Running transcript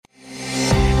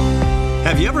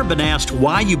Have you ever been asked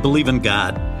why you believe in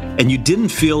God and you didn't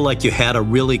feel like you had a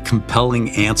really compelling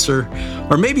answer?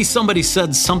 Or maybe somebody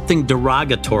said something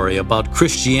derogatory about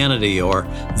Christianity or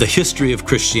the history of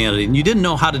Christianity and you didn't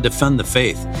know how to defend the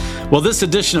faith. Well, this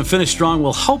edition of Finish Strong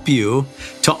will help you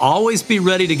to always be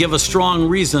ready to give a strong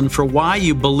reason for why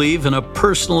you believe in a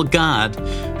personal God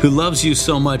who loves you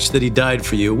so much that he died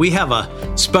for you. We have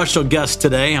a special guest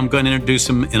today. I'm going to introduce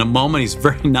him in a moment. He's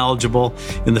very knowledgeable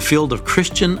in the field of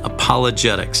Christian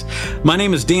apologetics. My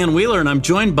name is Dan Wheeler, and I'm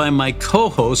joined by my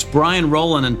co-hosts, Brian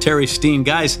Rowland and Terry Steen.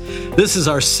 Guys, this is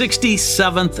our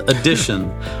 67th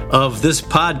edition of this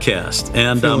podcast,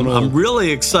 and I'm really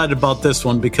excited about this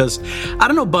one because I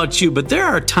don't know about you, but there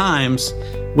are times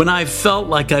when I've felt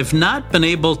like I've not been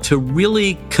able to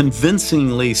really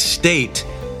convincingly state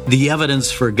the evidence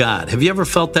for God. Have you ever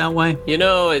felt that way? You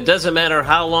know, it doesn't matter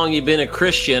how long you've been a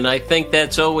Christian. I think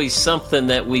that's always something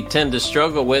that we tend to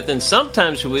struggle with. And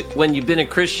sometimes when you've been a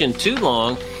Christian too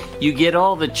long, you get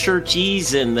all the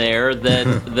churchese in there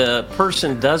that the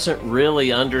person doesn't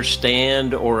really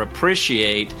understand or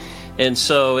appreciate. And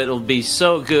so it'll be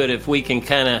so good if we can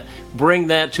kind of bring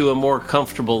that to a more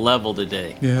comfortable level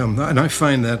today. Yeah, and I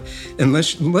find that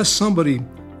unless somebody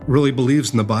really believes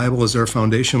in the Bible as their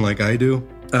foundation like I do,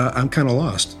 I'm kind of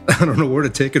lost. I don't know where to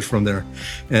take it from there.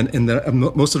 And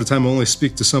most of the time I only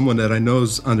speak to someone that I know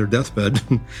is on their deathbed,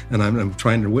 and I'm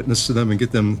trying to witness to them and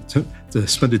get them to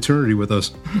spend eternity with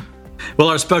us. Well,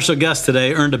 our special guest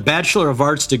today earned a Bachelor of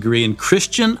Arts degree in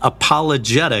Christian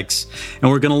apologetics, and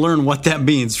we're going to learn what that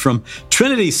means from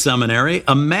Trinity Seminary,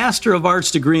 a Master of Arts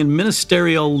degree in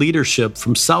ministerial leadership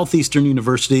from Southeastern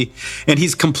University, and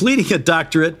he's completing a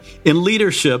doctorate in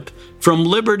leadership from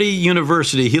Liberty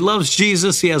University. He loves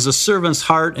Jesus, he has a servant's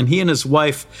heart, and he and his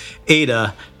wife,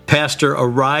 Ada, pastor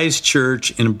Arise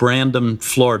Church in Brandon,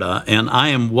 Florida. And I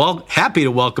am happy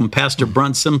to welcome Pastor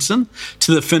Brent Simpson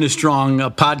to the Finish Strong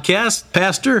podcast.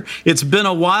 Pastor, it's been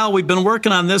a while. We've been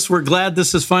working on this. We're glad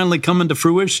this is finally coming to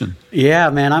fruition. Yeah,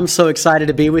 man, I'm so excited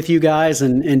to be with you guys.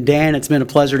 And Dan, it's been a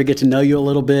pleasure to get to know you a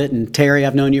little bit. And Terry,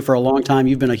 I've known you for a long time.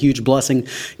 You've been a huge blessing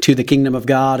to the kingdom of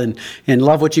God, and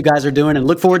love what you guys are doing, and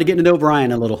look forward to getting to know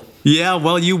Brian a little. Yeah,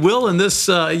 well, you will in this,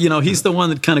 he's the one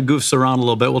that kind of goofs around a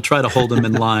little bit. We'll try to hold him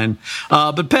in line.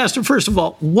 But Pastor, first of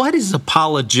all, what is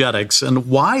apologetics, and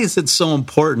why is it so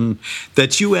important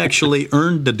that you actually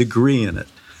earned a degree in it?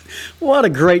 What a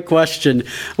great question.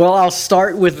 Well, I'll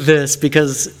start with this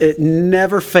because it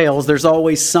never fails. There's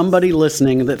always somebody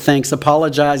listening that thinks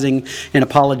apologizing and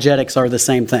apologetics are the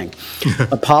same thing.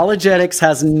 Apologetics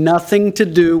has nothing to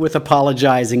do with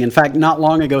apologizing. In fact, not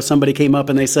long ago, somebody came up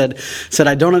and they said,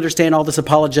 I don't understand all this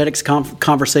apologetics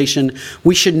conversation.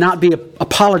 We should not be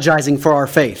apologizing for our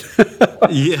faith.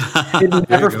 Yeah. It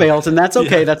never fails, and that's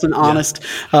okay. Yeah. That's an honest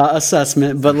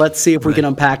assessment, but let's see if we can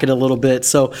unpack it a little bit.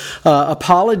 So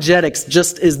apologetics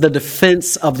just is the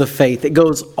defense of the faith. It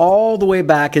goes all the way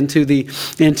back into the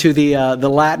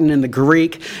Latin and the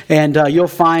Greek, and you'll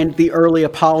find the early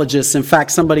apologists. In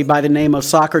fact, somebody by the name of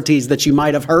Socrates that you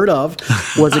might have heard of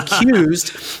was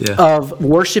accused of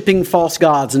worshiping false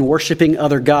gods and worshiping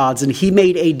other gods, and he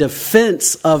made a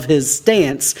defense of his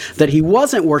stance that he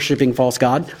wasn't worshiping false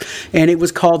god, and it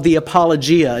was called the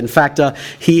Apologia. In fact,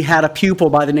 he had a pupil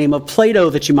by the name of Plato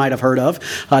that you might have heard of,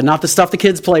 not the stuff the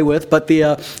kids play with, but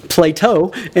the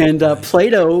Plato. And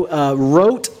Plato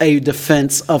wrote a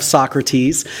defense of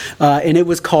Socrates, and it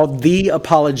was called the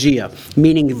Apologia,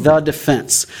 meaning the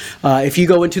defense. If you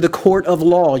go into the court of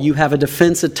law, you have a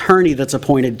defense attorney that's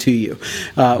appointed to you,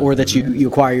 or that you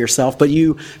acquire yourself, but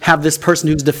you have this person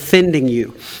who's defending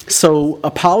you. So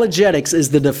apologetics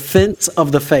is the defense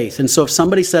of the faith. And so if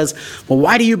somebody says, well,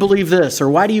 why do you believe this? Or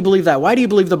why do you believe that? Why do you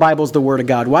believe the Bible is the Word of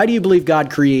God? Why do you believe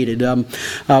God created?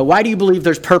 Why do you believe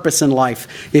there's purpose in life?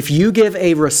 If you give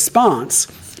a response,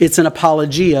 it's an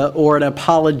apologia or an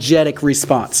apologetic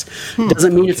response.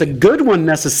 Doesn't mean it's a good one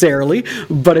necessarily,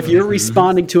 but if you're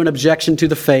responding to an objection to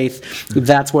the faith,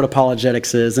 that's what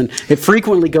apologetics is. And it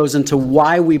frequently goes into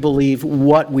why we believe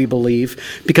what we believe,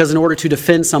 because in order to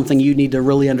defend something, you need to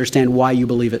really understand why you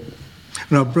believe it.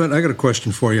 Now, Brent, I got a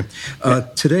question for you.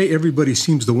 Today, everybody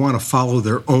seems to want to follow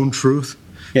their own truth.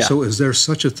 Yeah. So is there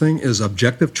such a thing as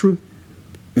objective truth?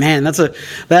 Man,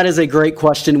 that is a great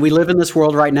question. We live in this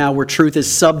world right now where truth is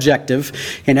subjective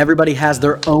and everybody has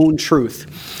their own truth,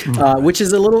 which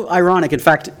is a little ironic. In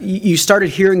fact, you started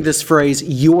hearing this phrase,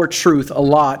 your truth, a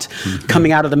lot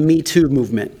coming out of the Me Too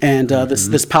movement and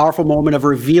this powerful moment of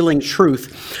revealing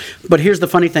truth. But here's the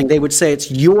funny thing. They would say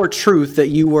it's your truth that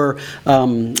you were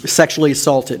sexually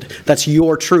assaulted. That's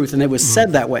your truth. And it was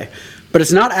said that way. but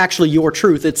it's not actually your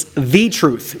truth, it's the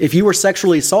truth. If you were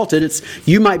sexually assaulted,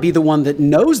 you might be the one that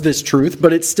knows this truth,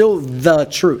 but it's still the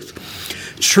truth.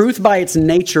 Truth by its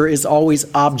nature is always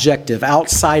objective,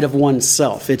 outside of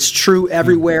oneself. It's true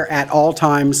everywhere at all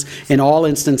times, in all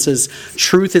instances.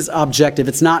 Truth is objective.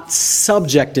 It's not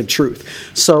subjective truth.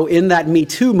 So in that Me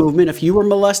Too movement, if you were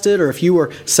molested or if you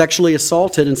were sexually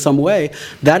assaulted in some way,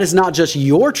 that is not just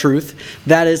your truth,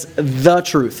 that is the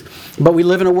truth. But we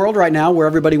live in a world right now where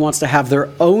everybody wants to have their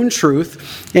own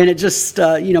truth, and it just,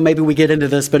 maybe we get into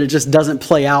this, but it just doesn't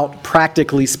play out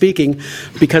practically speaking,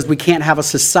 because we can't have a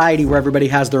society where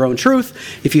everybody has their own truth.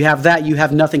 If you have that, you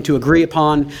have nothing to agree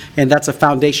upon, and that's a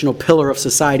foundational pillar of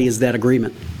society, is that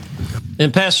agreement.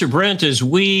 And Pastor Brent, as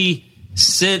we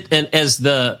sit and as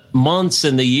the months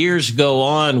and the years go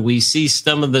on, we see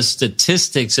some of the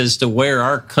statistics as to where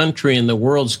our country and the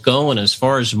world's going as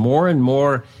far as more and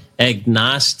more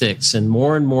agnostics and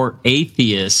more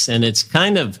atheists, and it's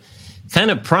kind of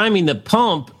priming the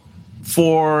pump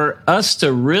for us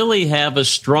to really have a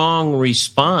strong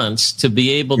response to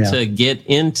be able to get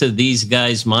into these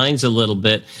guys' minds a little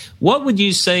bit. What would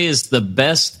you say is the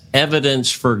best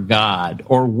evidence for God,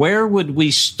 or where would we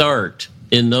start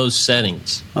in those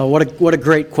settings? What a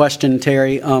great question,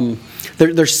 Terry.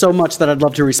 There's so much that I'd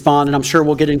love to respond, and I'm sure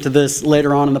we'll get into this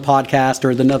later on in the podcast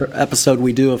or another episode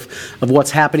we do of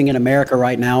what's happening in America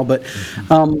right now. But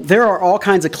there are all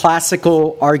kinds of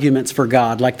classical arguments for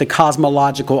God, like the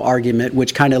cosmological argument,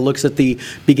 which kind of looks at the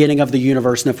beginning of the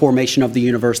universe and the formation of the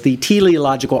universe, the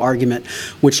teleological argument,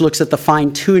 which looks at the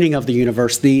fine-tuning of the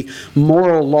universe, the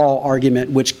moral law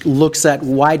argument, which looks at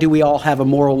why do we all have a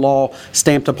moral law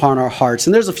stamped upon our hearts.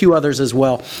 And there's a few others as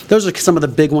well. Those are some of the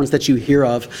big ones that you hear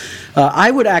of.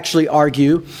 I would actually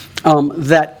argue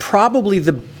that probably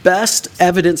the best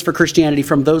evidence for Christianity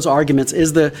from those arguments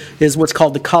is what's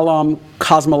called the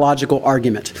cosmological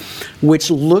argument, which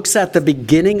looks at the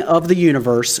beginning of the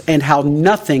universe and how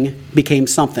nothing became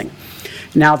something.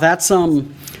 Now, that's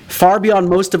far beyond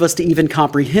most of us to even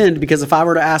comprehend, because if I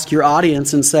were to ask your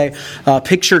audience and say,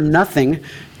 picture nothing,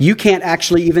 you can't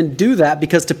actually even do that,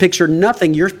 because to picture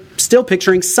nothing, you're still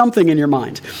picturing something in your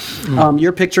mind.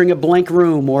 You're picturing a blank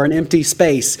room or an empty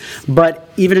space, but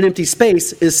even an empty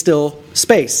space is still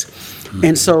space.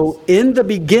 And so in the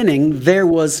beginning, there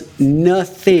was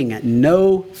nothing,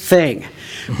 no thing.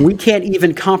 We can't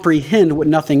even comprehend what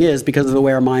nothing is because of the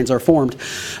way our minds are formed.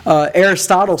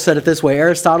 Aristotle said it this way.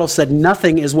 Aristotle said,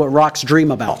 nothing is what rocks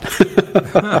dream about.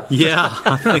 Yeah,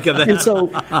 I think of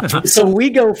that. And so we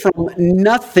go from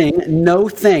nothing, no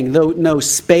thing, no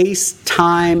space,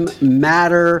 time,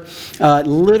 matter,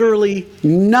 literally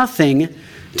nothing,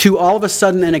 to all of a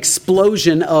sudden an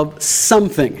explosion of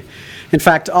something. In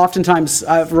fact, oftentimes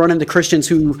I've run into Christians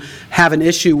who have an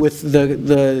issue with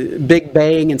the Big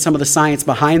Bang and some of the science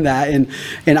behind that.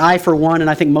 And I, for one, and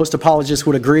I think most apologists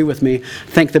would agree with me,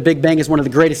 think the Big Bang is one of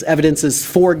the greatest evidences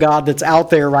for God that's out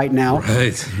there right now.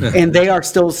 Right. And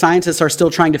scientists are still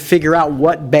trying to figure out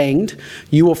what banged.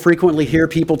 You will frequently hear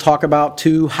people talk about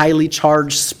two highly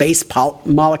charged space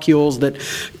molecules that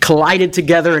collided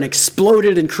together and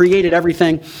exploded and created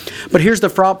everything. But here's the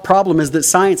problem, is that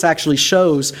science actually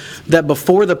shows that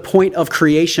before the point of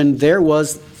creation, there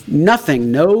was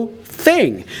nothing, no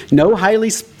thing, no highly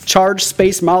charged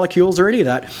space molecules or any of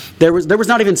that. There was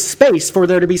not even space for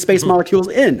there to be space molecules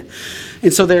in.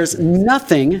 And so there's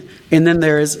nothing, and then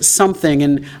there is something.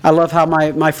 And I love how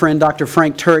my friend Dr.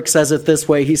 Frank Turek says it this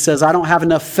way. He says, I don't have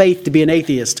enough faith to be an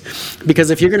atheist,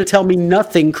 because if you're going to tell me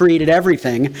nothing created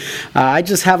everything, I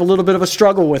just have a little bit of a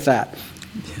struggle with that.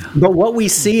 But what we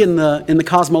see in the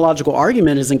cosmological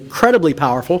argument is incredibly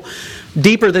powerful,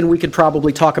 deeper than we could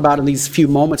probably talk about in these few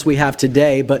moments we have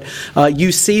today. But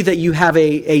you see that you have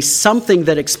a something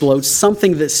that explodes,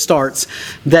 something that starts,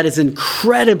 that is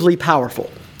incredibly powerful.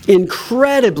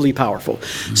 Incredibly powerful.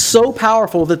 So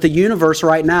powerful that the universe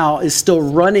right now is still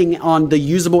running on the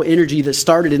usable energy that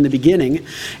started in the beginning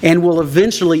and will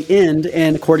eventually end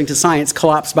and, according to science,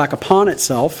 collapse back upon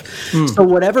itself. So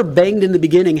whatever banged in the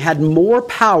beginning had more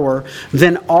power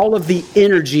than all of the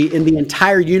energy in the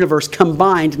entire universe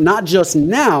combined, not just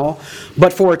now,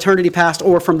 but for eternity past,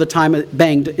 or from the time it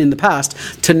banged in the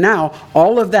past to now.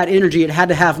 All of that energy, it had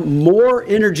to have more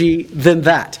energy than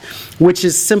that, which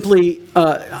is simply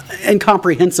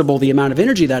incomprehensible, the amount of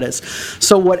energy that is.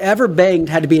 So whatever banged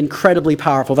had to be incredibly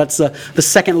powerful. That's the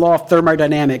second law of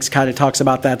thermodynamics kind of talks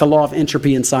about that, the law of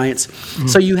entropy in science.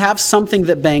 So you have something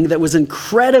that banged that was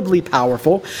incredibly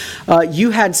powerful. You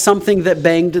had something that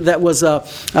banged that was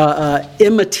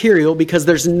immaterial, because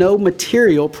there's no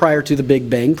material prior to the Big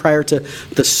Bang, prior to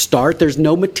the start. There's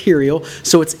no material,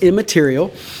 so it's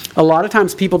immaterial. A lot of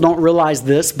times people don't realize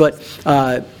this, but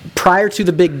prior to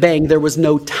the Big Bang, there was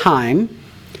no time.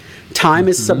 Time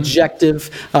is subjective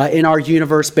in our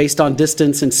universe based on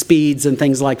distance and speeds and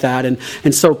things like that.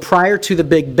 And so prior to the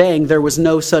Big Bang, there was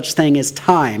no such thing as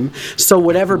time. So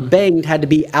whatever banged had to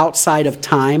be outside of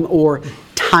time or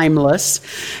timeless.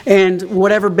 And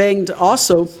whatever banged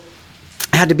also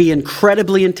had to be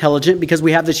incredibly intelligent, because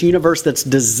we have this universe that's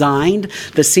designed,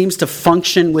 that seems to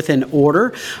function within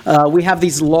order. We have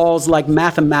these laws like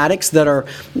mathematics that are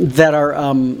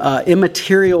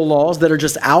immaterial laws that are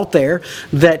just out there,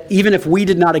 that even if we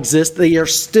did not exist, they are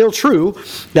still true.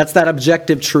 That's that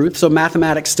objective truth. So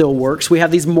mathematics still works. We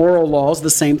have these moral laws, the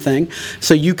same thing.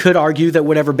 So you could argue that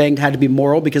whatever banged had to be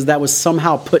moral, because that was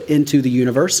somehow put into the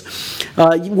universe.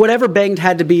 Whatever banged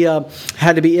had to be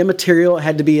immaterial,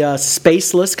 had to be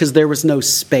spaceless, because there was no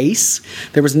space.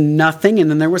 There was nothing, and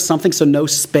then there was something, so no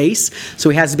space. So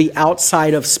it has to be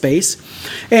outside of space.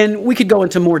 And we could go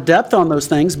into more depth on those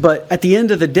things, but at the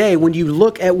end of the day, when you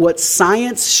look at what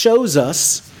science shows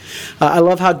us, I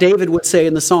love how David would say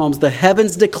in the Psalms, the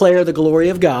heavens declare the glory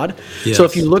of God. Yes. So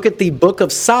if you look at the book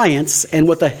of science and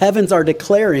what the heavens are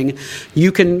declaring,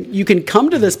 you can come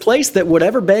to this place that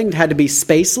whatever banged had to be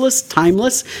spaceless,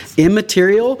 timeless,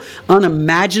 immaterial,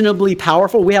 unimaginably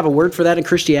powerful. We have a word for that in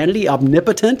Christianity,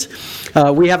 omnipotent.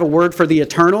 We have a word for the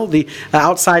eternal, the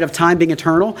outside of time being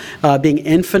eternal, being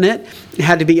infinite. It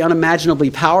had to be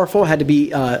unimaginably powerful, had to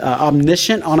be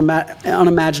omniscient,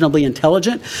 unimaginably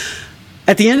intelligent.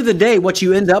 At the end of the day, what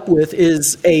you end up with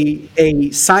is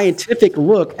a scientific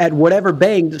look at whatever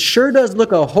banged sure does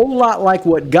look a whole lot like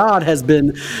what God has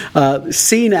been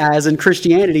seen as in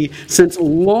Christianity since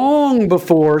long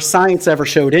before science ever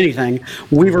showed anything.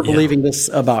 We were believing this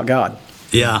about God.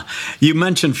 Yeah. You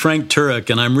mentioned Frank Turek,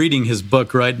 and I'm reading his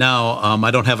book right now,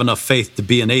 I Don't Have Enough Faith to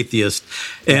Be an Atheist.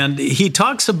 And he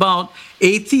talks about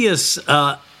atheists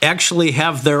actually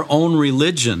have their own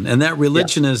religion, and that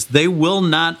religion is they will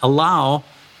not allow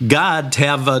God to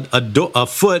have a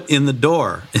foot in the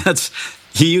door.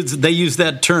 They use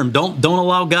that term. Don't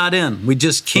allow God in. We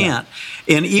just can't.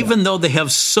 Yeah. And even though they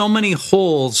have so many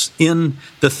holes in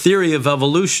the theory of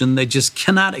evolution, they just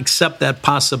cannot accept that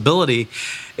possibility.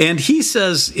 And he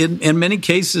says, in many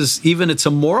cases, even it's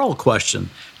a moral question.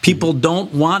 People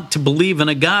don't want to believe in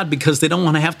a God because they don't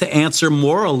want to have to answer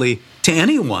morally to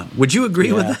anyone. Would you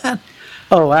agree with that?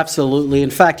 Oh, absolutely. In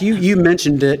fact, you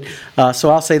mentioned it, so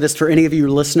I'll say this for any of you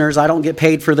listeners. I don't get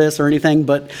paid for this or anything,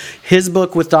 but his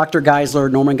book with Dr.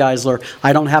 Geisler, Norman Geisler,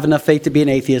 I Don't Have Enough Faith to Be an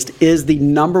Atheist, is the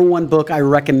number one book I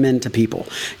recommend to people.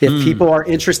 If people are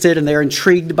interested and they're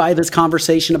intrigued by this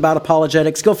conversation about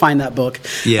apologetics, go find that book.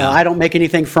 Yeah. I don't make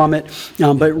anything from it,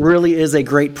 but it really is a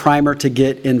great primer to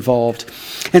get involved.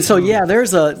 And so,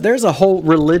 there's a whole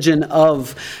religion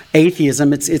of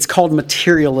atheism. It's called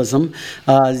materialism.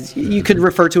 You could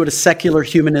refer to it as secular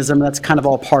humanism. That's kind of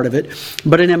all part of it.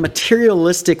 But in a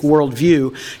materialistic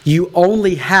worldview, you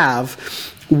only have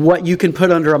what you can put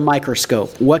under a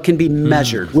microscope, what can be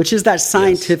measured, which is that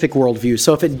scientific worldview.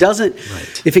 So if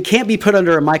it can't be put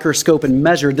under a microscope and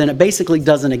measured, then it basically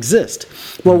doesn't exist.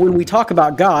 Well, when we talk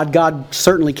about God, God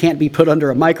certainly can't be put under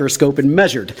a microscope and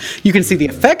measured. You can see the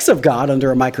effects of God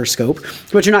under a microscope,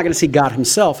 but you're not going to see God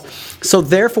himself. So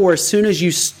therefore, as soon as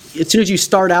you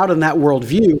start out in that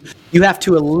worldview, you have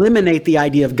to eliminate the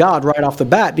idea of God right off the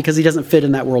bat because he doesn't fit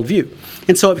in that worldview.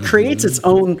 And so it creates its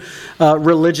own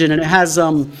religion, and it has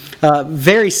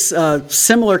very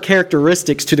similar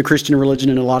characteristics to the Christian religion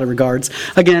in a lot of regards.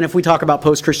 Again, if we talk about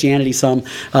post-Christianity some,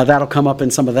 that'll come up in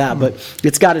some of that. But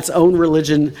it's got its own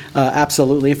religion,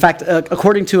 absolutely. In fact,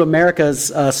 according to America's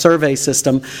survey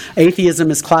system,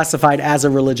 atheism is classified as a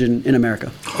religion in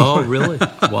America. Oh, really?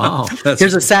 Wow.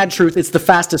 Here's a sad truth. It's the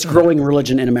fastest growing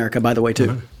religion in America, by the way,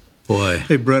 too. Boy.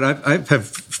 Hey, Brett, I have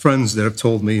friends that have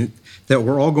told me that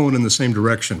we're all going in the same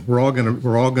direction. We're all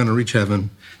gonna reach heaven.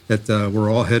 That we're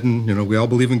all heading. We all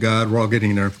believe in God. We're all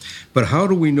getting there. But how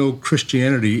do we know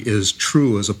Christianity is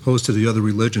true as opposed to the other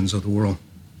religions of the world?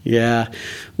 Yeah.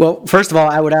 Well, first of all,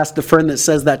 I would ask the friend that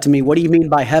says that to me, what do you mean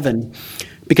by heaven?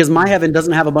 because my heaven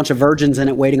doesn't have a bunch of virgins in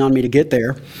it waiting on me to get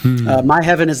there. My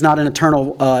heaven is not an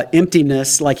eternal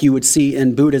emptiness like you would see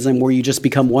in Buddhism, where you just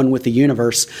become one with the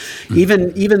universe.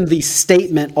 Even the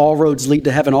statement, all roads lead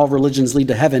to heaven, all religions lead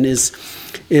to heaven,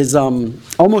 is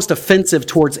almost offensive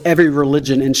towards every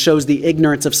religion, and shows the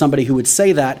ignorance of somebody who would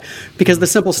say that, because the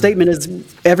simple statement is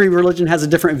every religion has a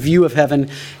different view of heaven,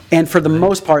 and for the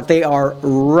most part they are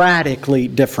radically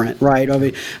different, right?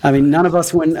 I mean none of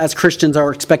us, when as Christians,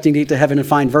 are expecting to get to heaven and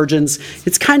find virgins.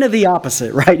 It's kind of the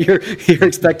opposite, right? You're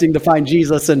expecting to find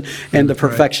Jesus and the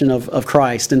perfection of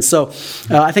Christ. And so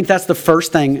I think that's the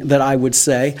first thing that I would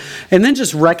say. And then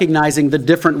just recognizing the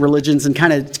different religions and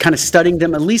kind of studying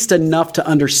them at least enough to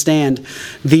understand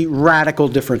the radical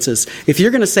differences. If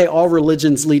you're going to say all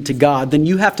religions lead to God, then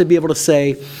you have to be able to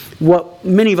say what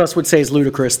many of us would say is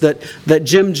ludicrous, that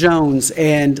Jim Jones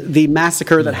and the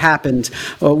massacre that happened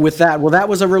with that, well, that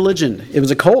was a religion. It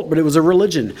was a cult, but it was a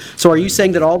religion. So are you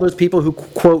saying that all those people who,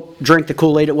 quote, drank the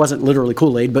Kool-Aid, it wasn't literally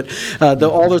Kool-Aid, but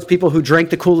all those people who drank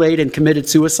the Kool-Aid and committed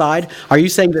suicide, are you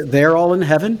saying that they're all in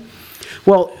heaven?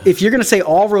 Well, if you're going to say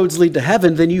all roads lead to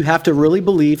heaven, then you have to really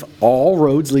believe all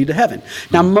roads lead to heaven.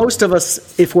 Now, most of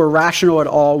us, if we're rational at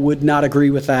all, would not agree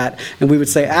with that. And we would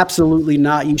say, absolutely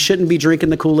not. You shouldn't be drinking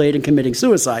the Kool-Aid and committing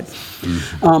suicide.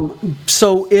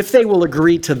 So if they will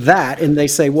agree to that and they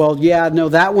say, well, yeah, no,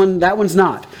 that one's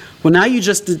not. Well, now you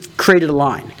just created a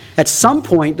line. At some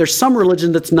point, there's some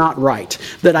religion that's not right,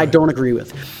 that I don't agree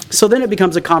with. So then it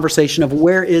becomes a conversation of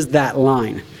where is that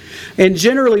line? And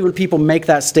generally, when people make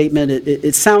that statement,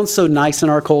 it sounds so nice in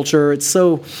our culture. It's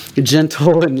so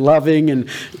gentle and loving and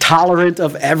tolerant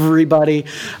of everybody.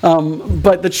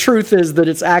 But the truth is that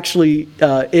it's actually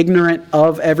ignorant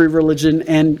of every religion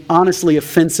and honestly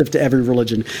offensive to every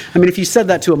religion. I mean, if you said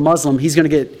that to a Muslim, he's going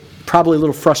to get probably a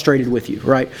little frustrated with you,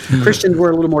 right? Christians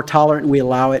were a little more tolerant and we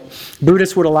allow it.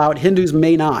 Buddhists would allow it. Hindus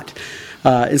may not.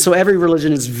 And so every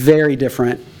religion is very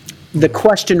different. The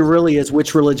question really is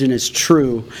which religion is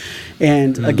true,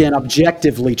 and again,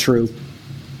 objectively true.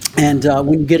 And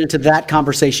when you get into that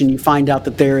conversation, you find out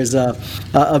that there is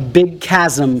a big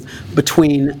chasm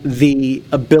between the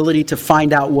ability to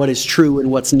find out what is true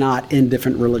and what's not in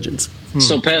different religions.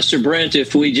 So, Pastor Brent,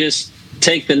 if we just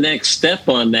take the next step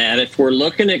on that, if we're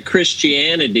looking at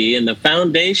Christianity and the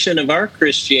foundation of our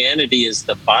Christianity is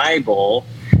the Bible,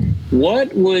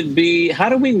 what would be, how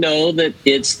do we know that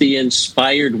it's the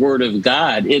inspired Word of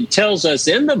God? It tells us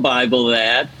in the Bible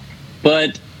that,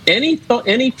 but any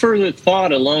further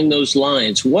thought along those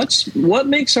lines? What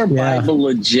makes our Bible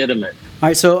legitimate? All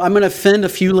right, so I'm going to offend a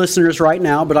few listeners right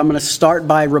now, but I'm going to start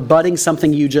by rebutting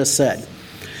something you just said.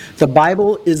 The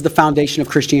Bible is the foundation of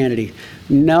Christianity.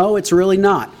 No, it's really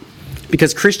not.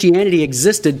 Because Christianity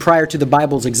existed prior to the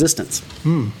Bible's existence.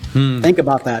 Think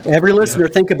about that. Every listener,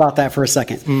 think about that for a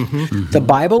second. The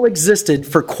Bible existed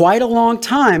for quite a long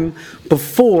time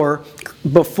before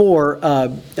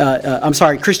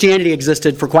Christianity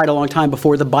existed for quite a long time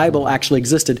before the Bible actually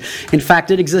existed. In fact,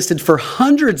 it existed for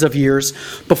hundreds of years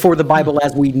before the Bible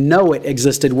as we know it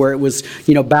existed, where it was,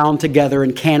 bound together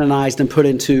and canonized and put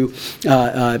into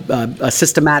a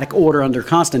systematic order under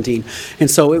Constantine. And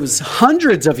so it was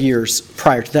hundreds of years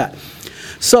prior to that.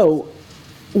 So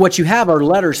what you have are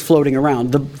letters floating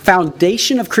around. The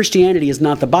foundation of Christianity is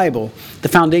not the Bible. The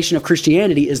foundation of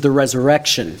Christianity is the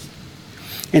resurrection.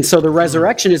 And so the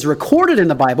resurrection is recorded in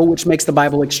the Bible, which makes the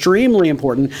Bible extremely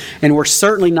important, and we're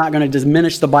certainly not going to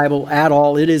diminish the Bible at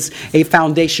all. It is a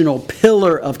foundational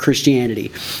pillar of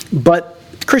Christianity. But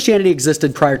Christianity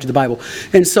existed prior to the Bible.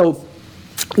 And so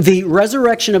the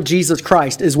resurrection of Jesus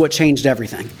Christ is what changed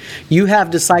everything. You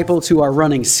have disciples who are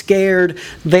running scared.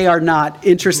 They are not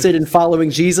interested in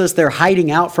following Jesus. They're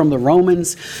hiding out from the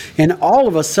Romans. And all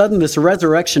of a sudden, this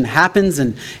resurrection happens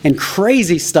and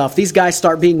crazy stuff. These guys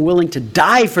start being willing to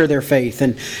die for their faith.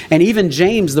 And even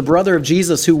James, the brother of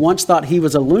Jesus, who once thought he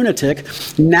was a lunatic,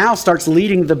 now starts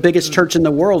leading the biggest church in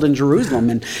the world in Jerusalem.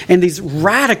 And these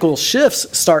radical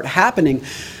shifts start happening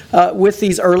with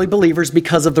these early believers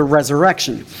because of the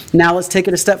resurrection. Now let's take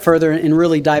it a step further and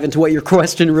really dive into what your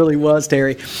question really was,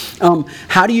 Terry.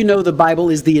 How do you know the Bible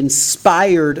is the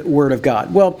inspired Word of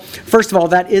God? Well, first of all,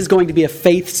 that is going to be a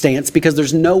faith stance because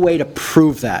there's no way to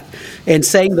prove that. And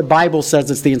saying the Bible says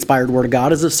it's the inspired Word of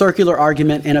God is a circular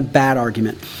argument and a bad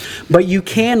argument. But you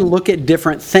can look at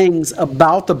different things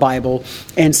about the Bible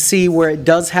and see where it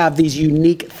does have these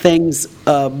unique things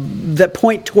that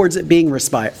point towards it being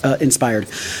inspired.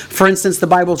 For instance, the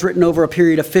Bible is written over a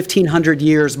period of 1,500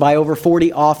 years by over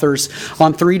 40 authors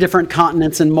on 3 different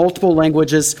continents in multiple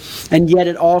languages, and yet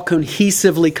it all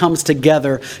cohesively comes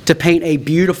together to paint a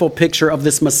beautiful picture of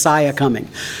this Messiah coming.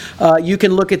 You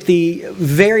can look at the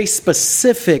very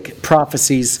specific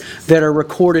prophecies that are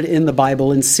recorded in the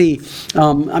Bible and see.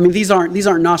 These aren't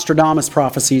Nostradamus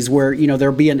prophecies where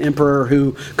there'll be an emperor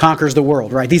who conquers the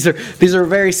world, right? These are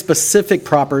very specific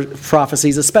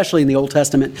prophecies, especially in the Old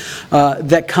Testament,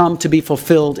 that come to be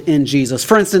fulfilled in Jesus.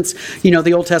 For instance,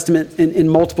 the Old Testament in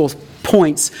multiple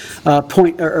points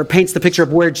paints the picture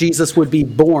of where Jesus would be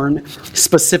born,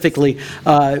 specifically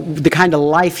the kind of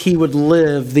life he would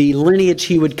live, the lineage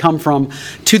he would come from,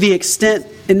 to the extent,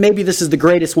 and maybe this is the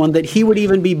greatest one, that he would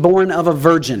even be born of a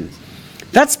virgin.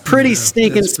 That's pretty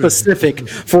stinking specific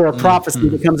for a prophecy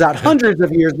that comes out hundreds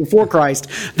of years before Christ,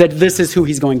 that this is who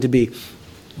he's going to be.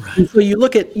 Right. And so you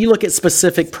look at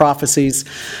specific prophecies,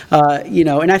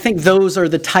 and I think those are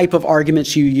the type of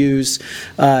arguments you use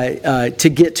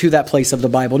to get to that place of the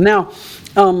Bible. Now,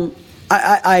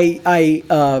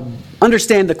 I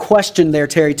understand the question there,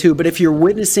 Terry, too, but if you're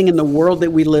witnessing in the world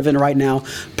that we live in right now,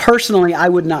 personally, I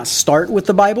would not start with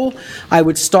the Bible. I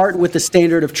would start with the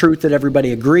standard of truth that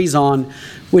everybody agrees on,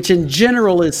 which in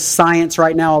general is science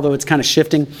right now, although it's kind of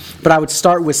shifting. But I would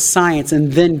start with science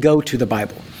and then go to the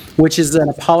Bible, which is an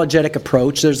apologetic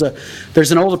approach. There's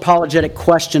an old apologetic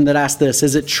question that asks this: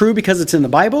 is it true because it's in the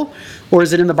Bible, or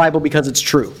is it in the Bible because it's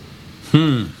true?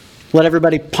 Let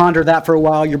everybody ponder that for a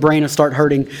while. Your brain will start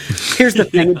hurting. Here's the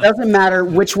thing. It doesn't matter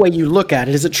which way you look at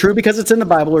it. Is it true because it's in the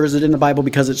Bible, or is it in the Bible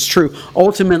because it's true?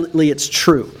 Ultimately, it's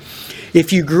true.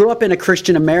 If you grew up in a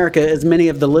Christian America, as many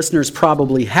of the listeners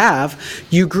probably have,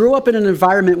 you grew up in an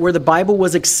environment where the Bible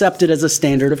was accepted as a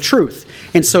standard of truth.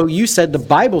 And so you said the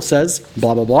Bible says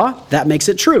blah, blah, blah. That makes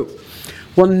it true.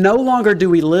 Well, no longer do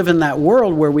we live in that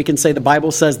world where we can say the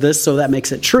Bible says this, so that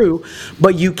makes it true.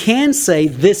 But you can say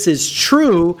this is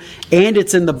true and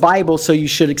it's in the Bible, so you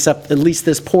should accept at least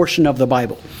this portion of the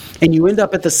Bible. And you end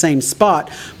up at the same spot,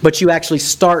 but you actually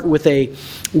start with a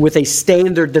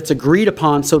standard that's agreed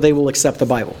upon, so they will accept the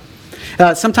Bible.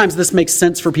 Sometimes this makes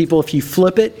sense for people if you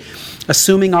flip it,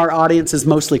 assuming our audience is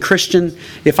mostly Christian.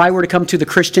 If I were to come to the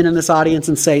Christian in this audience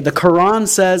and say, the Quran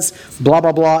says blah,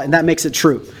 blah, blah, and that makes it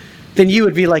true, then you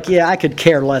would be like, yeah, I could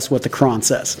care less what the Quran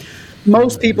says.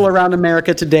 Most people around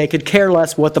America today could care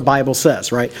less what the Bible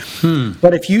says, right?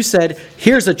 But if you said,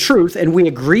 here's a truth, and we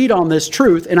agreed on this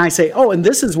truth, and I say, oh, and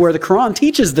this is where the Quran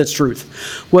teaches this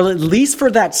truth. Well, at least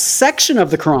for that section of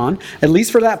the Quran, at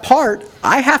least for that part,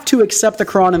 I have to accept the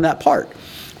Quran in that part.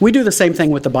 We do the same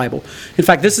thing with the Bible. In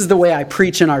fact, this is the way I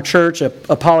preach in our church,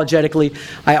 apologetically.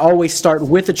 I always start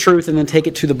with the truth and then take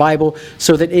it to the Bible,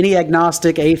 so that any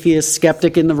agnostic, atheist,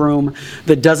 skeptic in the room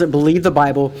that doesn't believe the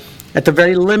Bible, at the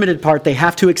very limited part, they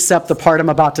have to accept the part I'm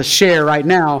about to share right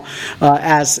now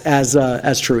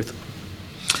as truth.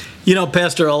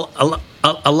 Pastor,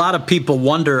 a lot of people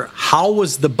wonder, how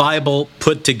was the Bible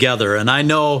put together? And I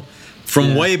know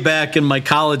from way back in my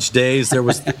college days, there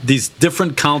was these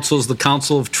different councils, the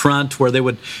Council of Trent, where they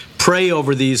would pray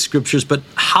over these scriptures. But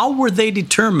how were they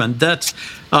determined? That's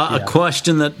a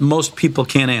question that most people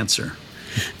can't answer.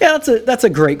 Yeah, that's a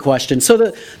great question.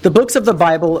 So the books of the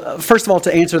Bible, first of all,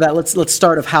 to answer that, let's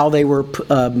start of how they were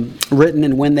written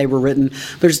and when they were written.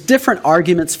 There's different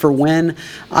arguments for when.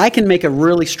 I can make a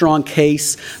really strong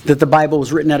case that the Bible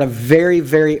was written at a very,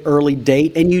 very early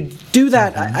date. And you do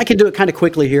that, I can do it kind of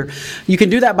quickly here. You can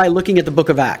do that by looking at the book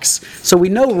of Acts. So we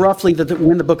know roughly that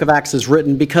when the book of Acts is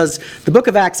written, because the book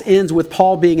of Acts ends with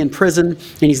Paul being in prison and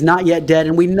he's not yet dead.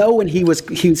 And we know when he was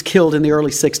killed in the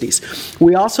early 60s.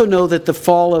 We also know that the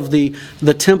fall of the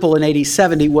temple in AD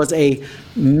 70 was a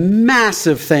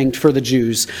massive thing for the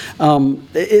Jews.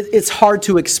 It's hard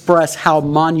to express how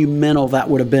monumental that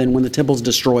would have been when the temple's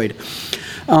destroyed.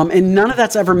 And none of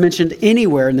that's ever mentioned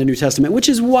anywhere in the New Testament, which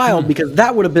is wild, because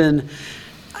that would have been,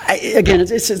 again,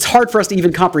 it's hard for us to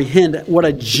even comprehend what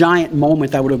a giant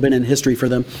moment that would have been in history for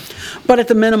them. But at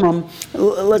the minimum,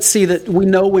 let's see that we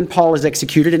know when Paul is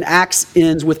executed, and Acts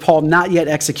ends with Paul not yet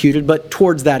executed, but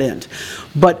towards that end.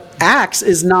 But Acts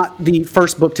is not the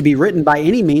first book to be written by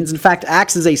any means. In fact,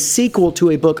 Acts is a sequel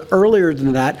to a book earlier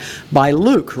than that by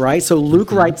Luke, right? So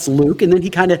Luke writes Luke, and then he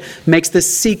kind of makes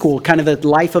this sequel, kind of the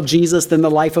life of Jesus, then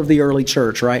the life of the early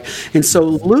church, right? And so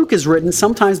Luke is written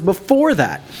sometimes before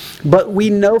that. But we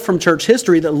know from church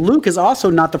history that Luke is also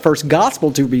not the first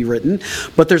gospel to be written,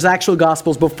 but there's actual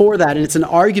gospels before that, and it's an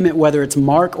argument whether it's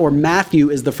Mark or Matthew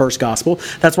is the first gospel.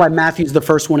 That's why Matthew's the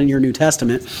first one in your New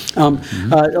Testament. A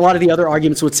lot of the other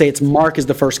arguments would say it's Mark is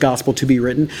the first gospel to be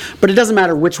written, but it doesn't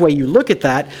matter which way you look at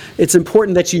that. It's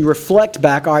important that you reflect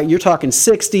back. All right, you're talking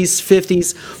 60s,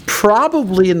 50s,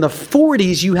 probably in the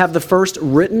 40s you have the first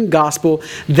written gospel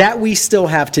that we still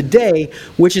have today,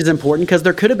 which is important because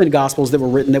there could have been gospels that were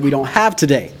written that we don't have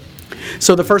today.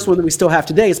 So the first one that we still have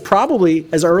today is probably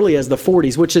as early as the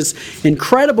 40s, which is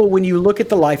incredible when you look at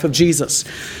the life of Jesus.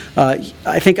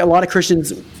 I think a lot of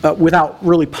Christians, without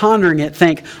really pondering it,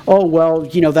 think, oh, well,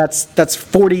 that's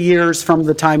 40 years from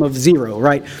the time of zero,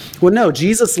 right? Well, no,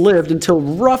 Jesus lived until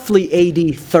roughly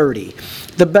AD 30.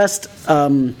 The best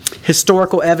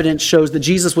historical evidence shows that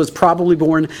Jesus was probably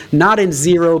born not in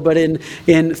 0, but in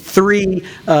 3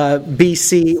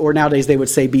 BC, or nowadays they would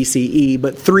say BCE,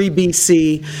 but 3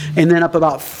 BC, and then up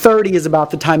about 30 is about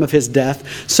the time of his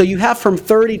death. So you have from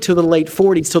 30 to the late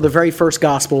 40s till the very first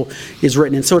gospel is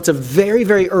written. And so it's a very,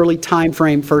 very early time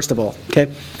frame, first of all.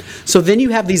 Okay. So then you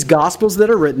have these Gospels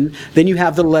that are written. Then you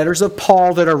have the letters of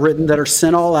Paul that are written, that are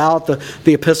sent all out,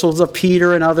 the epistles of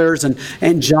Peter and others,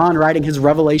 and John writing his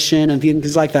Revelation and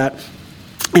things like that.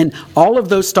 And all of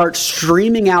those start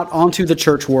streaming out onto the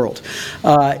church world.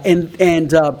 From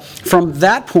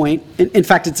that point, in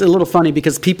fact, it's a little funny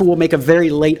because people will make a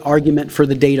very late argument for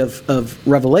the date of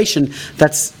Revelation.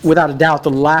 That's, without a doubt,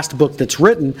 the last book that's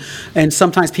written. And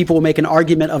sometimes people will make an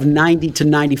argument of 90 to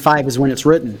 95 is when it's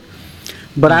written.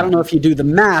 But I don't know if you do the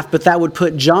math, but that would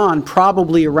put John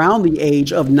probably around the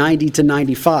age of 90 to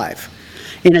 95.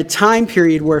 In a time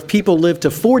period where if people lived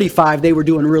to 45, they were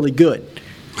doing really good.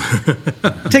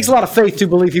 It takes a lot of faith to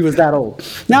believe he was that old.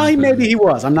 Now, maybe he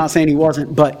was. I'm not saying he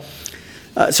wasn't, but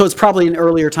so it's probably an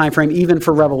earlier time frame, even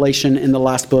for Revelation in the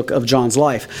last book of John's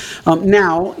life.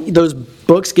 Now, those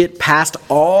books get passed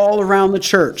all around the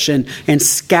church and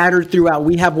scattered throughout.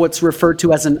 We have what's referred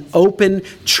to as an open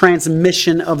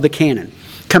transmission of the canon,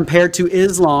 compared to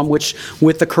Islam, which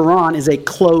with the Quran is a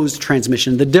closed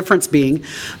transmission. The difference being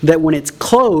that when it's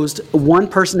closed, one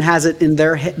person has it in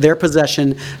their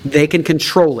possession, they can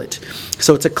control it.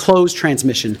 So it's a closed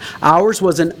transmission. Ours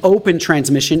was an open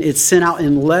transmission. It's sent out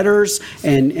in letters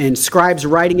and scribes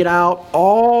writing it out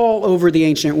all over the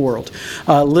ancient world,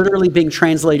 literally being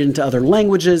translated into other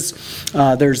languages.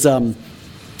 There's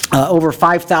over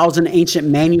 5,000 ancient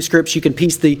manuscripts. You can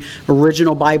piece the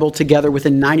original Bible together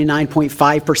within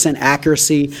 99.5%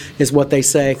 accuracy is what they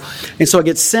say. And so it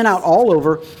gets sent out all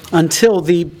over until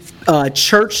the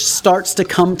church starts to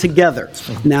come together.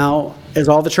 Now, as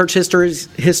all the church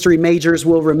history majors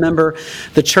will remember,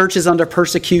 the church is under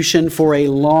persecution for a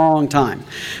long time.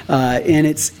 And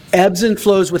it's ebbs and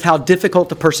flows with how difficult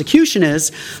the persecution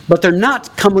is, but they're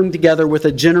not coming together with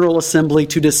a general assembly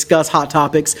to discuss hot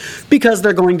topics because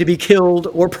they're going to be killed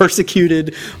or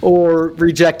persecuted or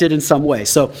rejected in some way.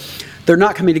 So they're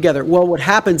not coming together. Well, what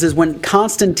happens is when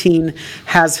Constantine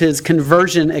has his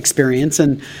conversion experience,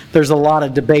 and there's a lot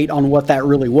of debate on what that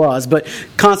really was, but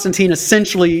Constantine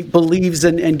essentially believes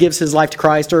and gives his life to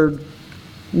Christ, or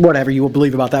whatever you will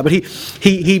believe about that. But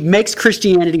he makes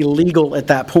Christianity legal at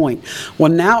that point.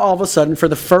 Well, now all of a sudden, for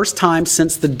the first time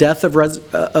since the death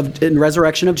and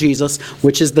resurrection of Jesus,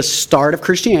 which is the start of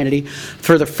Christianity,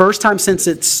 for the first time since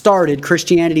it started,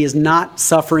 Christianity is not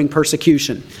suffering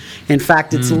persecution. In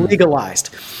fact, it's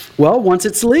legalized. Well, once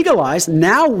it's legalized,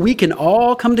 now we can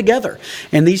all come together.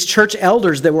 And these church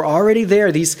elders that were already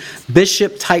there, these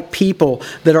bishop-type people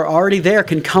that are already there,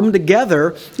 can come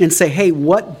together and say, hey,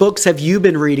 what books have you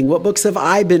been reading? What books have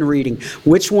I been reading?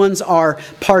 Which ones are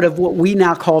part of what we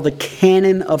now call the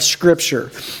canon of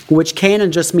Scripture, which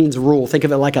canon just means rule. Think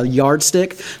of it like a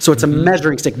yardstick. So it's a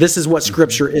measuring stick. This is what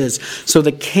Scripture is. So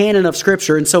the canon of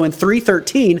Scripture. And so in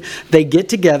 313, they get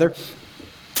together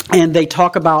and they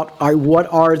talk about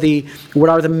what are the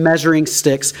measuring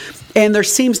sticks. And there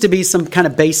seems to be some kind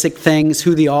of basic things,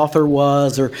 who the author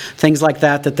was or things like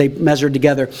that they measured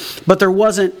together. But there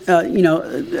wasn't,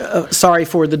 sorry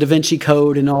for the Da Vinci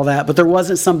Code and all that, but there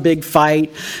wasn't some big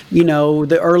fight.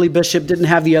 The early bishop didn't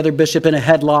have the other bishop in a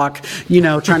headlock,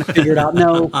 trying to figure it out.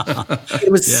 No, it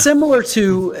was similar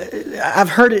to, I've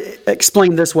heard it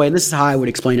explained this way, and this is how I would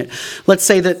explain it. Let's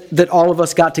say that all of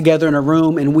us got together in a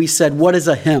room and we said, what is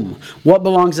a hymn? What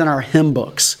belongs in our hymn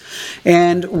books?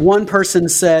 And one person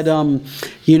said, well,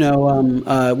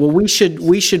 we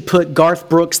should put Garth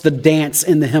Brooks' The Dance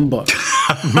in the hymn book.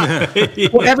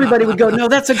 Well, everybody would go, no,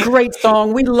 that's a great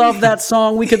song. We love that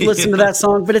song. We could listen to that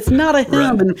song, but it's not a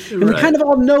hymn. Right. And we kind of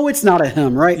all know it's not a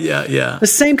hymn, right? Yeah. The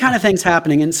same kind of thing's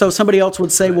happening. And so somebody else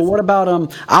would say, well, what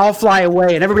about I'll Fly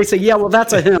Away? And everybody say, yeah, well,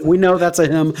 that's a hymn. We know that's a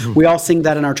hymn. We all sing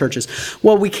that in our churches.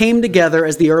 Well, we came together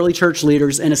as the early church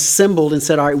leaders and assembled and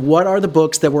said, all right, what are the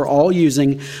books that we're all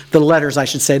using? The letters, I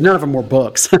should say. None of them were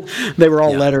books. They were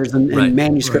all letters and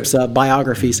manuscripts,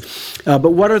 biographies.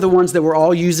 But what are the ones that we're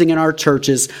all using in our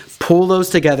churches? Pull those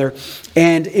together.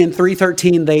 And in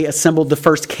 313, they assembled the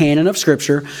first canon of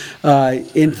Scripture.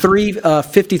 In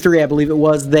 353, I believe it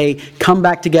was, they come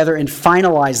back together and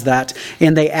finalize that.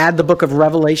 And they add the book of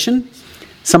Revelation.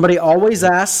 Somebody always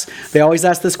asks, they always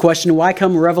ask this question, why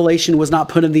come Revelation was not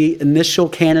put in the initial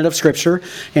canon of Scripture?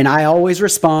 And I always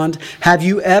respond, have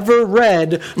you ever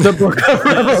read the book of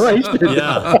Revelation?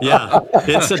 Yeah.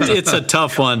 It's a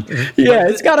tough one. Yeah,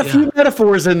 it's got a few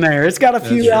metaphors in there. It's got a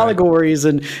few allegories,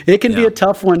 and it can be a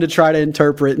tough one to try to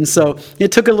interpret. And so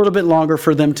it took a little bit longer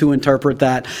for them to interpret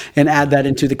that and add that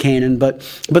into the canon. But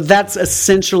that's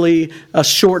essentially a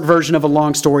short version of a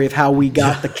long story of how we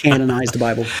got the canonized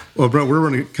Bible. Well, Brent,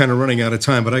 we're kind of running out of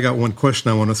time, but I got one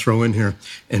question I want to throw in here,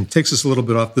 and it takes us a little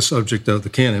bit off the subject of the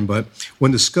canon. But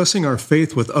when discussing our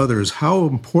faith with others, how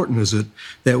important is it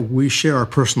that we share our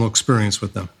personal experience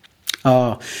with them?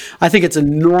 I think it's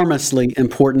enormously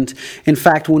important. In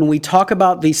fact, when we talk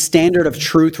about the standard of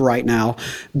truth right now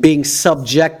being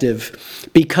subjective,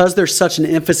 because there's such an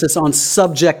emphasis on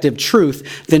subjective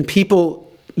truth, then people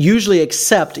usually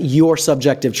accept your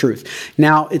subjective truth.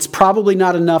 Now, it's probably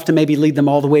not enough to maybe lead them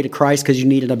all the way to Christ because you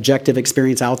need an objective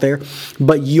experience out there,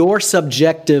 but your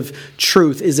subjective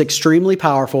truth is extremely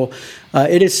powerful.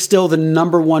 It is still the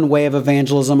number one way of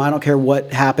evangelism. I don't care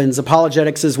what happens.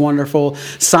 Apologetics is wonderful.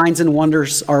 Signs and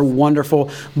wonders are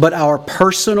wonderful. But our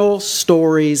personal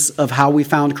stories of how we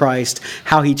found Christ,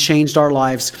 how he changed our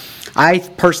lives, I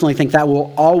personally think that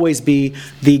will always be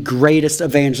the greatest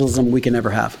evangelism we can ever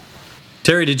have.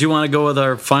 Terry, did you want to go with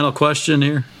our final question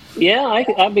here? Yeah,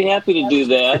 I'd be happy to do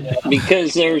that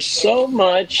because there's so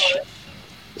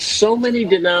many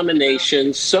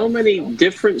denominations, so many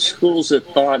different schools of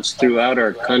thoughts throughout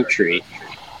our country.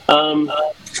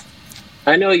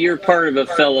 I know you're part of a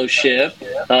fellowship.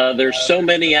 There's so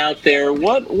many out there.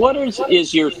 What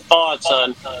is your thoughts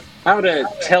on how to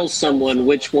tell someone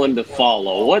which one to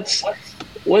follow?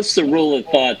 What's the rule of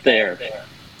thought there?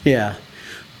 Yeah.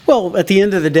 Well, at the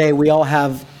end of the day, we all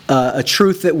have a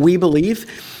truth that we believe,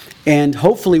 and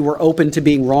hopefully we're open to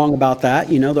being wrong about that.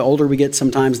 You know, the older we get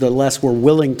sometimes, the less we're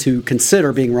willing to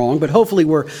consider being wrong, but hopefully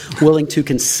we're willing to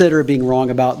consider being wrong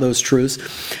about those truths.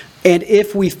 And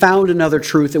if we found another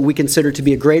truth that we consider to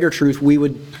be a greater truth, we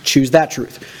would choose that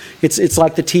truth. It's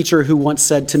like the teacher who once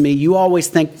said to me, you always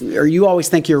think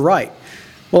you're right.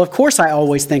 Well, of course I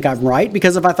always think I'm right,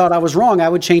 because if I thought I was wrong, I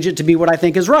would change it to be what I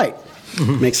think is right.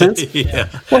 Make sense? Yeah.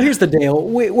 Well, here's the deal.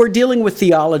 We're dealing with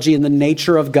theology and the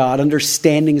nature of God,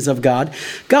 understandings of God.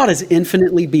 God is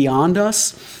infinitely beyond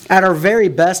us. At our very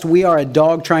best, we are a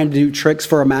dog trying to do tricks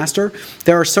for a master.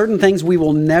 There are certain things we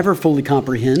will never fully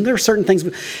comprehend. There are certain things.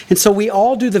 And so we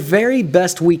all do the very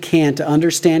best we can to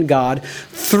understand God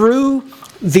through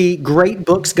the great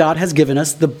books God has given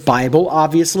us, the Bible,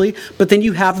 obviously, but then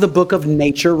you have the book of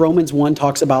nature. Romans 1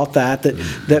 talks about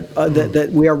that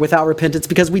we are without repentance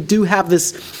because we do have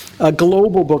this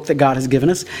global book that God has given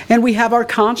us, and we have our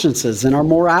consciences and our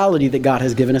morality that God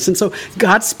has given us. And so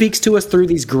God speaks to us through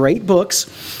these great books.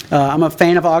 I'm a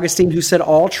fan of Augustine, who said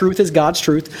all truth is God's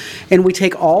truth, and we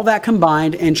take all that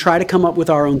combined and try to come up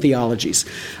with our own theologies.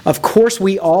 Of course,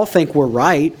 we all think we're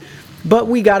right, but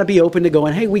we got to be open to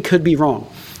going, hey, we could be wrong.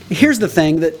 Here's the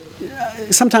thing that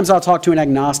sometimes I'll talk to an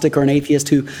agnostic or an atheist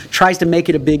who tries to make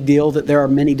it a big deal that there are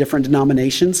many different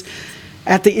denominations.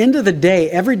 At the end of the day,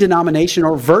 every denomination,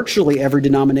 or virtually every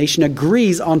denomination,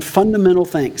 agrees on fundamental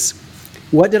things.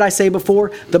 What did I say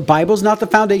before? The Bible's not the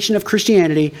foundation of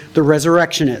Christianity. The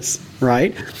resurrection is,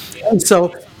 right? And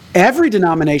so every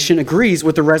denomination agrees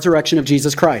with the resurrection of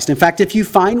Jesus Christ. In fact, if you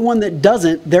find one that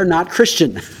doesn't, they're not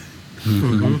Christian.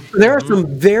 Mm-hmm. There are some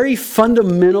very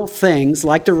fundamental things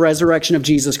like the resurrection of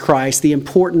Jesus Christ, the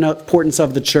importance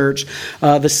of the church,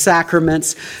 the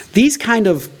sacraments. These kind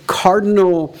of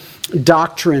cardinal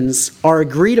doctrines are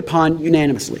agreed upon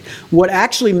unanimously. What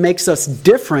actually makes us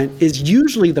different is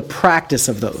usually the practice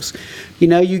of those.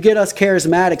 You get us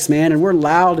charismatics, man, and we're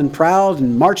loud and proud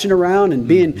and marching around and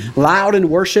being loud in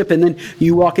worship, and then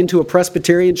you walk into a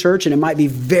Presbyterian church and it might be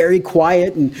very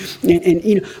quiet,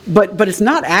 but it's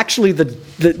not actually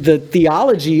the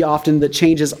theology often that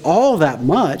changes all that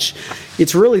much.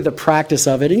 It's really the practice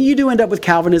of it. And you do end up with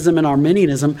Calvinism and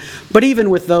Arminianism, but even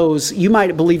with those, you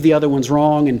might believe the other one's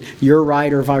wrong and you're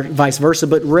right, or vice versa,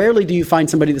 but rarely do you find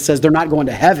somebody that says they're not going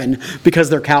to heaven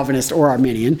because they're Calvinist or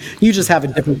Arminian. You just have a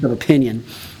difference of opinion.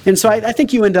 And so I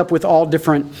think you end up with all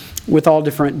different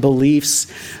beliefs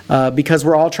because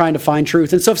we're all trying to find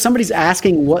truth. And so if somebody's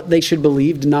asking what they should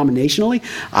believe denominationally,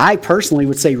 I personally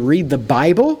would say read the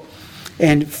Bible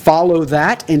and follow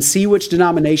that and see which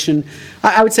denomination.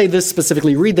 I would say this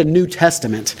specifically, read the New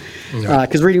Testament,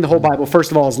 because reading the whole Bible,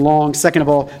 first of all, is long. Second of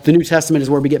all, the New Testament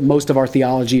is where we get most of our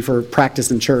theology for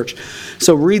practice in church.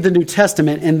 So read the New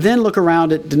Testament and then look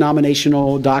around at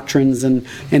denominational doctrines and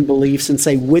beliefs and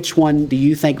say, which one do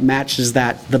you think matches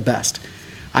that the best?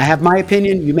 I have my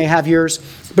opinion, you may have yours,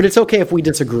 but it's okay if we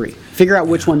disagree. Figure out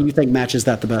which one you think matches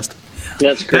that the best.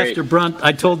 That's great. Pastor Brunt,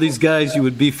 I told these guys you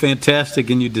would be fantastic,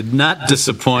 and you did not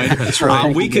disappoint. That's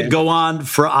right. We could go on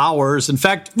for hours. In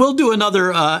fact, we'll do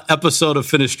another episode of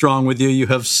Finish Strong with you. You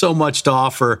have so much to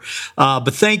offer.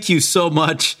 But thank you so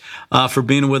much for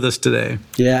being with us today.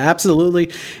 Yeah, absolutely.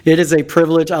 It is a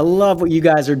privilege. I love what you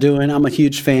guys are doing. I'm a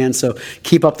huge fan, so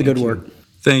keep up the good work.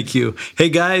 Thank you. Hey,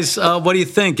 guys, what do you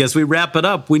think? As we wrap it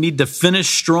up, we need to finish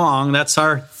strong. That's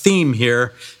our theme here.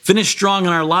 Finish strong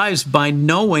in our lives by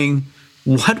knowing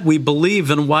what we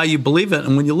believe and why you believe it.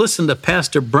 And when you listen to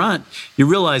Pastor Brunt, you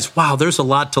realize, wow, there's a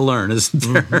lot to learn, isn't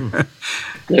there?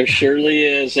 Mm-hmm. There surely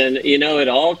is. And, it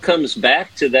all comes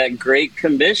back to that Great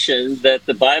Commission that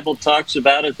the Bible talks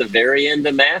about at the very end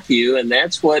of Matthew. And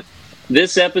that's what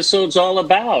this episode's all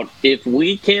about. If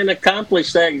we can't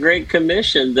accomplish that Great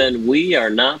Commission, then we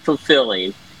are not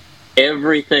fulfilling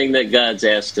everything that God's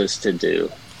asked us to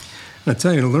do. I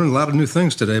tell you, I learned a lot of new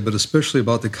things today, but especially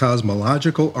about the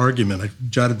cosmological argument. I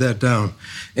jotted that down.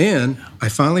 And I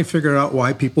finally figured out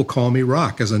why people call me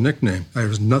Rock as a nickname.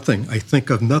 There's nothing. I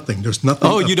think of nothing. There's nothing.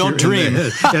 Oh, you don't dream.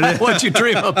 What you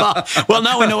dream about. Well,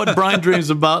 now we know what Brian dreams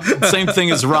about. Same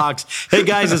thing as Rocks. Hey,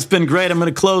 guys, it's been great. I'm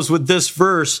going to close with this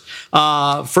verse.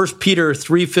 1 Peter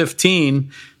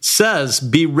 3:15 says,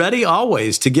 "Be ready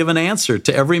always to give an answer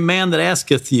to every man that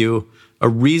asketh you a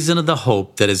reason of the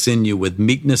hope that is in you with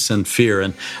meekness and fear."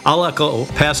 And I'll echo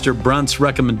Pastor Brunt's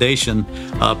recommendation.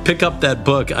 Pick up that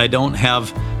book, I Don't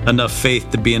Have Enough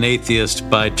Faith to Be an Atheist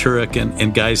by Turek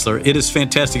and Geisler. It is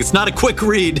fantastic. It's not a quick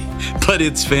read, but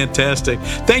it's fantastic.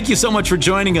 Thank you so much for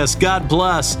joining us. God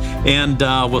bless. And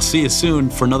we'll see you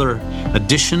soon for another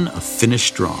edition of Finish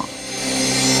Strong.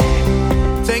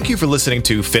 Thank you for listening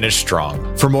to Finish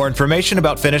Strong. For more information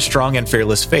about Finish Strong and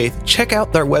Fearless Faith, check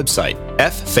out their website,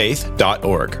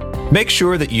 ffaith.org. Make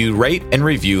sure that you rate and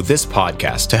review this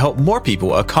podcast to help more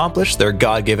people accomplish their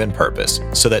God-given purpose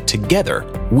so that together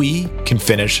we can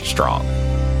finish strong.